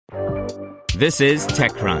This is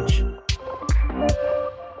TechCrunch.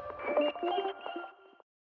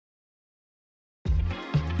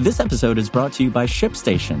 This episode is brought to you by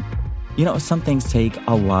ShipStation. You know, some things take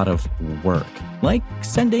a lot of work, like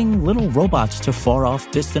sending little robots to far-off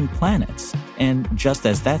distant planets. And just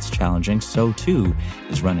as that's challenging, so too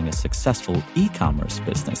is running a successful e-commerce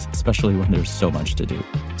business, especially when there's so much to do.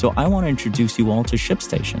 So I want to introduce you all to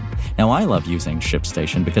ShipStation. Now, I love using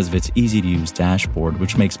ShipStation because of its easy-to-use dashboard,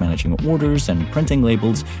 which makes managing orders and printing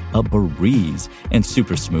labels a breeze and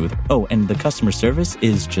super smooth. Oh, and the customer service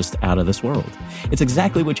is just out of this world. It's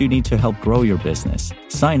exactly what you need to help grow your business.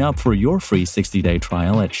 Sign up for your free 60-day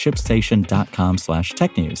trial at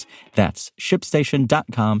shipstation.com/technews. That's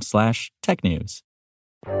shipstation.com/technews.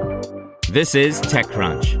 This is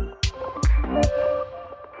TechCrunch.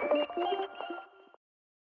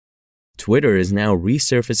 Twitter is now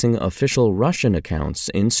resurfacing official Russian accounts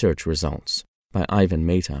in search results, by Ivan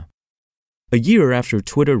Mehta. A year after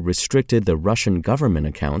Twitter restricted the Russian government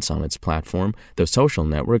accounts on its platform, the social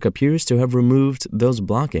network appears to have removed those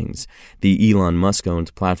blockings. The Elon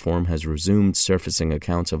Musk-owned platform has resumed surfacing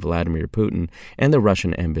accounts of Vladimir Putin and the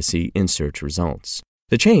Russian embassy in search results.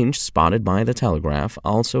 The change, spotted by The Telegraph,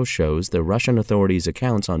 also shows the Russian authorities'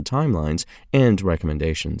 accounts on timelines and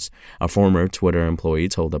recommendations. A former Twitter employee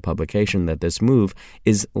told the publication that this move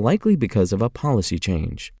is likely because of a policy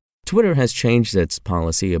change. Twitter has changed its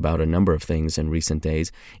policy about a number of things in recent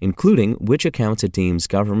days, including which accounts it deems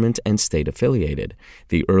government and state-affiliated.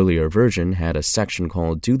 The earlier version had a section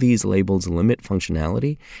called Do These Labels Limit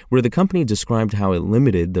Functionality?, where the company described how it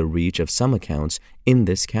limited the reach of some accounts in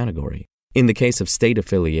this category. In the case of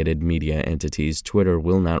state-affiliated media entities, Twitter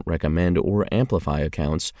will not recommend or amplify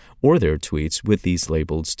accounts or their tweets with these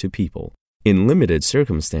labels to people. In limited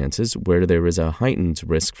circumstances where there is a heightened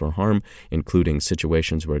risk for harm, including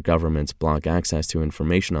situations where governments block access to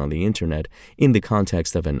information on the internet in the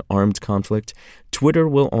context of an armed conflict, Twitter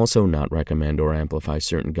will also not recommend or amplify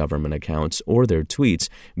certain government accounts or their tweets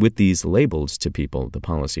with these labels to people, the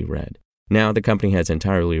policy read. Now, the company has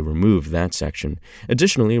entirely removed that section.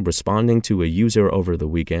 Additionally, responding to a user over the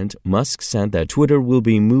weekend, Musk said that Twitter will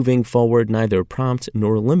be moving forward neither prompt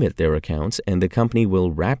nor limit their accounts, and the company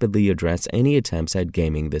will rapidly address any attempts at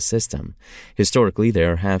gaming the system. Historically,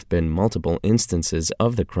 there have been multiple instances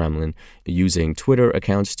of the Kremlin using Twitter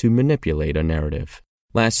accounts to manipulate a narrative.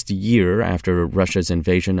 Last year, after Russia's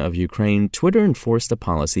invasion of Ukraine, Twitter enforced a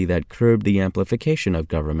policy that curbed the amplification of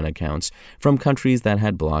government accounts from countries that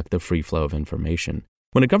had blocked the free flow of information.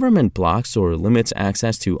 When a government blocks or limits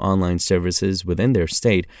access to online services within their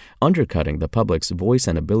state, undercutting the public's voice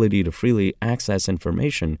and ability to freely access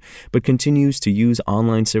information, but continues to use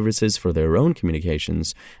online services for their own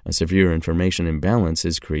communications, a severe information imbalance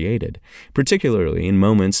is created. Particularly in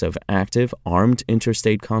moments of active, armed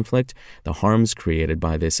interstate conflict, the harms created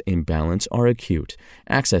by this imbalance are acute.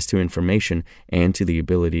 Access to information and to the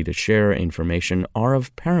ability to share information are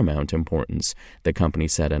of paramount importance, the company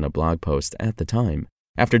said in a blog post at the time.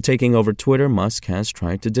 After taking over Twitter, Musk has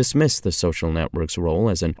tried to dismiss the social network's role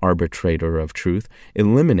as an arbitrator of truth,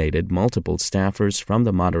 eliminated multiple staffers from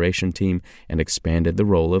the moderation team, and expanded the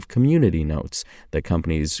role of Community Notes, the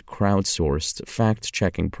company's crowdsourced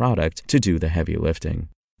fact-checking product, to do the heavy lifting.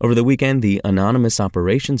 Over the weekend, the Anonymous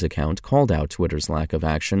Operations account called out Twitter's lack of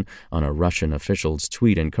action on a Russian official's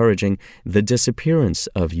tweet encouraging the disappearance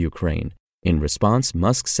of Ukraine. In response,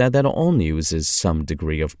 Musk said that all news is some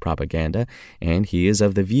degree of propaganda, and he is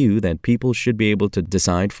of the view that people should be able to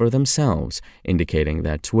decide for themselves, indicating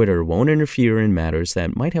that Twitter won't interfere in matters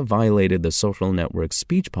that might have violated the social network's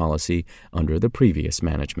speech policy under the previous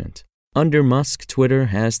management. Under Musk, Twitter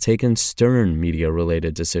has taken stern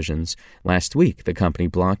media-related decisions. Last week, the company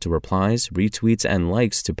blocked replies, retweets, and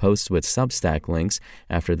likes to posts with Substack links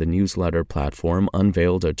after the newsletter platform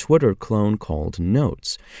unveiled a Twitter clone called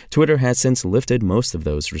Notes. Twitter has since lifted most of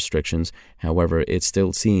those restrictions. However, it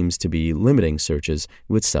still seems to be limiting searches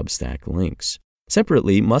with Substack links.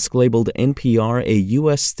 Separately, Musk labeled NPR a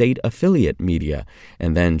U.S. state affiliate media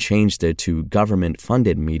and then changed it to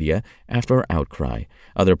government-funded media after outcry.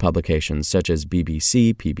 Other publications such as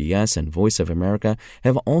BBC, PBS, and Voice of America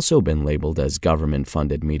have also been labeled as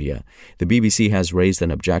government-funded media. The BBC has raised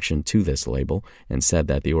an objection to this label and said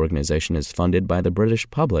that the organization is funded by the British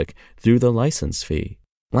public through the license fee.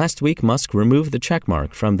 Last week, Musk removed the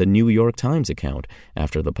checkmark from the New York Times account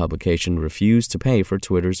after the publication refused to pay for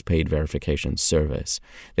Twitter's paid verification service.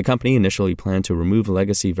 The company initially planned to remove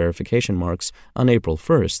legacy verification marks on April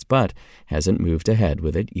 1st, but hasn't moved ahead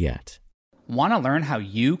with it yet. Want to learn how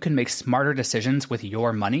you can make smarter decisions with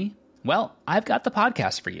your money? Well, I've got the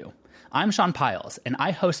podcast for you. I'm Sean Piles, and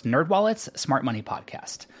I host NerdWallet's Smart Money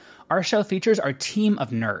Podcast. Our show features our team of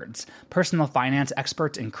nerds, personal finance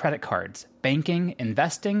experts in credit cards, banking,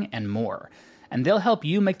 investing, and more. And they'll help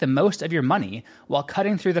you make the most of your money while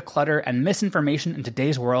cutting through the clutter and misinformation in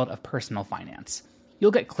today's world of personal finance.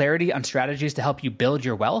 You'll get clarity on strategies to help you build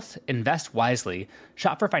your wealth, invest wisely,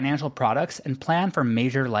 shop for financial products, and plan for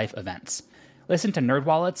major life events. Listen to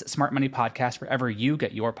NerdWallet's Smart Money Podcast wherever you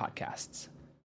get your podcasts.